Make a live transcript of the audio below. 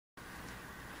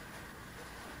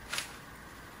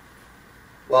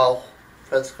Well,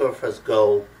 friends go, friends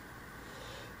go.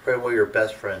 Pray one of your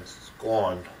best friends is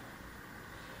gone.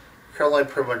 Caroline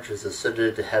pretty much is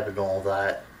ascended to heaven and all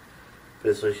that.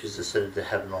 Basically, she's ascended to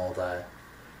heaven and all that.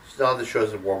 She's not on the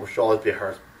shows anymore, but she'll always be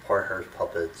part of her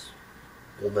puppets.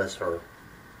 We'll miss her.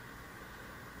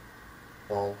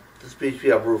 Well, this means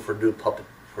we have room for a new puppet,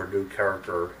 for a new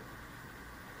character.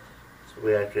 So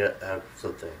we have to have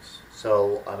some things.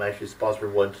 So I'm actually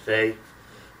sponsoring one today.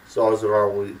 So as there are,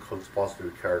 we can sponsor a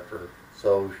new character.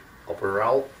 So I'll put her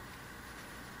out.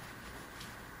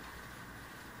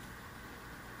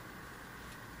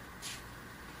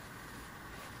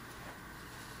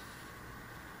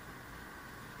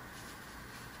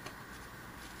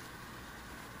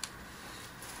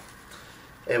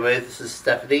 Anyway, this is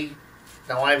Stephanie.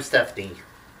 Now I'm Stephanie.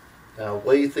 Now,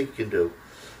 what do you think you can do?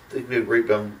 Think you can be a great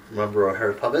member of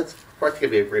Harry Puppets? Of course you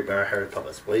can be a great member of Harry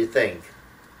Puppets. What do you think?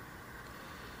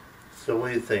 So what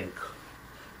do you think?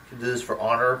 You can do this for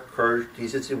honor, courage,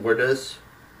 decency, weirdness.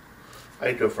 I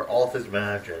can do it for all things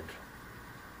imagined.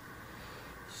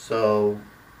 So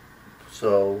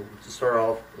to start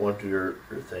off, I want to do your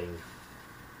thing.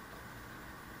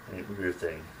 Your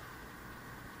thing.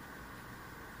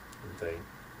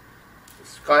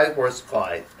 Sky is more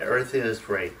sky, and everything is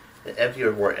great, and empty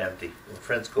is more empty. When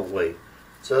friends go away,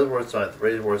 so is more silent, the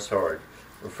rain is more hard.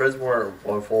 When friends more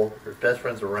wonderful, your best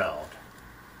friends around.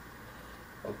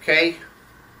 Okay?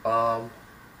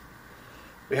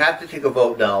 We have to take a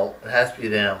vote now. It has to be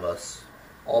unanimous.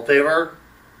 All in favor?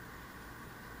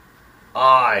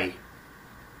 Aye.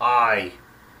 Aye.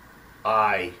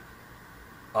 Aye.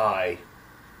 Aye.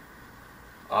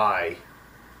 Aye.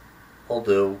 Will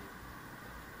do.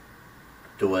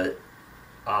 Do it.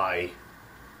 Aye.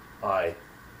 Aye.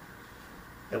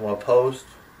 Anyone opposed?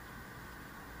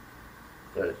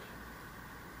 Good.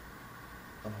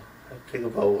 Take a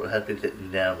vote. It has to be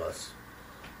unanimous.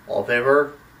 All in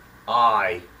favor?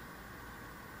 Aye.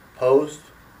 Opposed?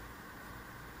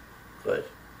 Good.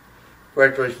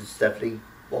 Congratulations, Stephanie.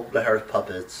 Welcome to Harris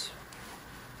Puppets.